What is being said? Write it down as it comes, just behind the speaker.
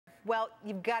Well,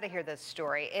 you've got to hear this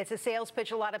story. It's a sales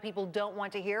pitch a lot of people don't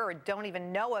want to hear or don't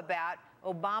even know about: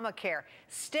 Obamacare.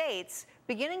 States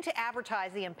beginning to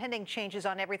advertise the impending changes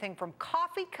on everything from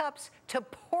coffee cups to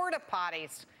porta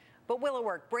potties. But will it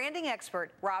work? Branding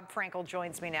expert Rob Frankel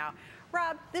joins me now.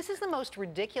 Rob, this is the most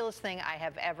ridiculous thing I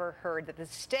have ever heard, that the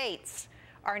states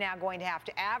are now going to have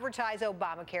to advertise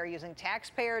Obamacare using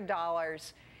taxpayer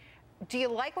dollars. Do you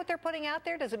like what they're putting out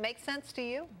there? Does it make sense to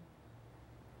you?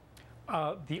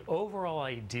 The overall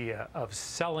idea of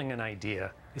selling an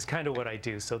idea is kind of what I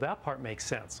do, so that part makes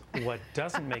sense. What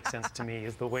doesn't make sense to me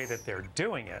is the way that they're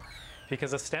doing it,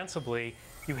 because ostensibly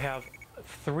you have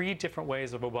 3 different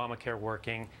ways of Obamacare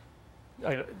working,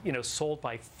 sold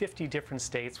by 50 different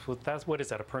states. What is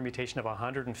that, a permutation of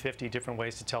 150 different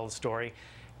ways to tell the story,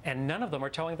 and none of them are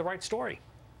telling the right story.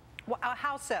 Well,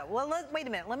 how so? Well, wait a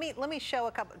minute. Let me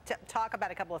show talk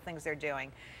about a couple of things they're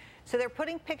doing. So they're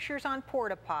putting pictures on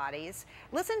porta potties.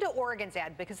 Listen to Oregon's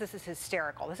ad, because this is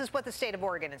hysterical. This is what the state of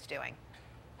Oregon is doing.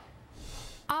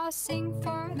 I'll sing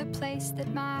for the place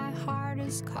that my heart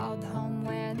is called home,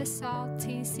 where the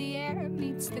salty sea air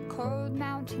meets the cold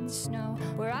mountain snow,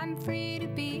 where I'm free to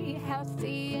be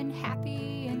healthy and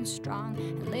happy and strong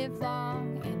and live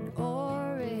long in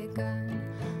Oregon.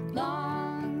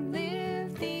 Long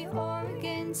live the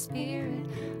Oregon spirit.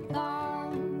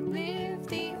 Long live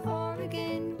the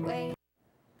Oregon way.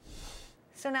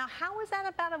 So now, how is that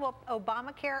about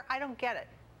Obamacare? I don't get it.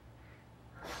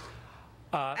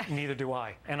 Neither do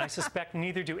I, and I suspect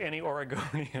neither do any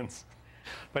Oregonians.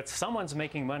 But someone's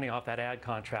making money off that ad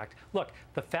contract. Look,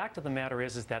 the fact of the matter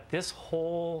is that this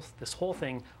whole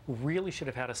thing really should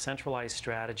have had a centralized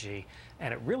strategy,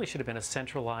 and it really should have been a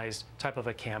centralized type of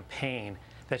a campaign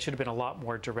that should have been a lot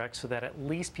more direct, so that at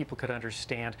least people could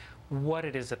understand what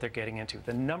it is that they're getting into.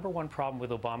 The #1 problem with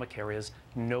Obamacare is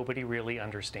nobody really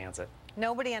understands it.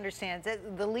 Nobody understands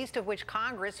it, the least of which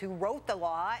Congress, who wrote the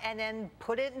law and then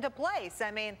put it into place.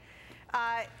 I mean,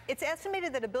 it's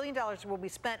estimated that $1 billion will be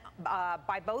spent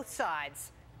by both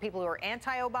sides, people who are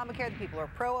anti-Obamacare, the people who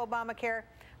are pro-Obamacare,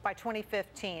 by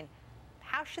 2015.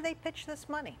 How should they pitch this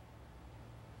money?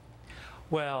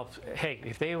 Well, hey,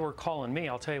 if they were calling me,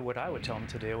 I'll tell you what I would tell them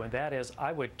to do, and that is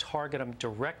I would target them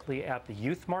directly at the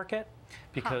youth market,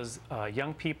 because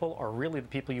young people are really the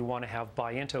people you want to have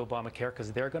buy into Obamacare,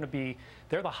 because they're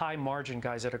the high margin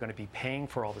guys that are going to be paying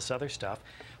for all this other stuff.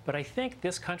 But I think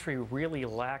this country really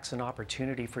lacks an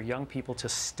opportunity for young people to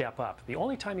step up. The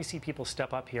only time you see people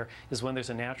step up here is when there's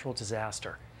a natural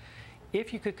disaster.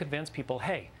 If you could convince people,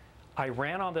 hey, I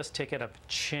ran on this ticket of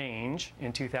change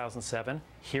in 2007.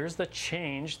 Here's the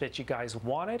change that you guys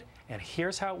wanted, and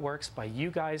here's how it works. By you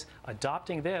guys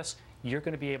adopting this, you're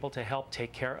going to be able to help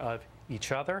take care of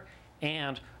each other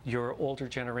and your older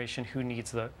generation who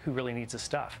really needs the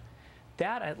stuff.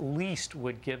 That at least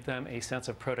would give them a sense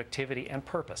of productivity and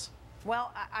purpose.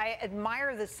 Well, I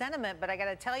admire the sentiment, but I got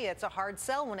to tell you, it's a hard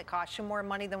sell when it costs you more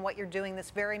money than what you're doing this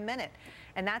very minute.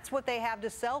 And that's what they have to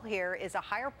sell here, is a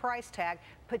higher price tag,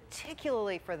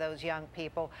 particularly for those young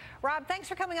people. Rob, thanks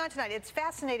for coming on tonight. It's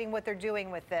fascinating what they're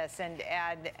doing with this, and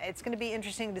it's going to be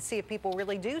interesting to see if people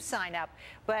really do sign up.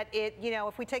 But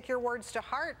if we take your words to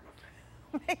heart,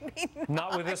 maybe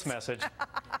not with this message.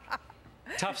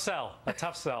 Tough sell, a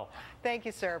tough sell. Thank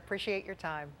you, sir. Appreciate your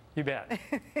time. You bet.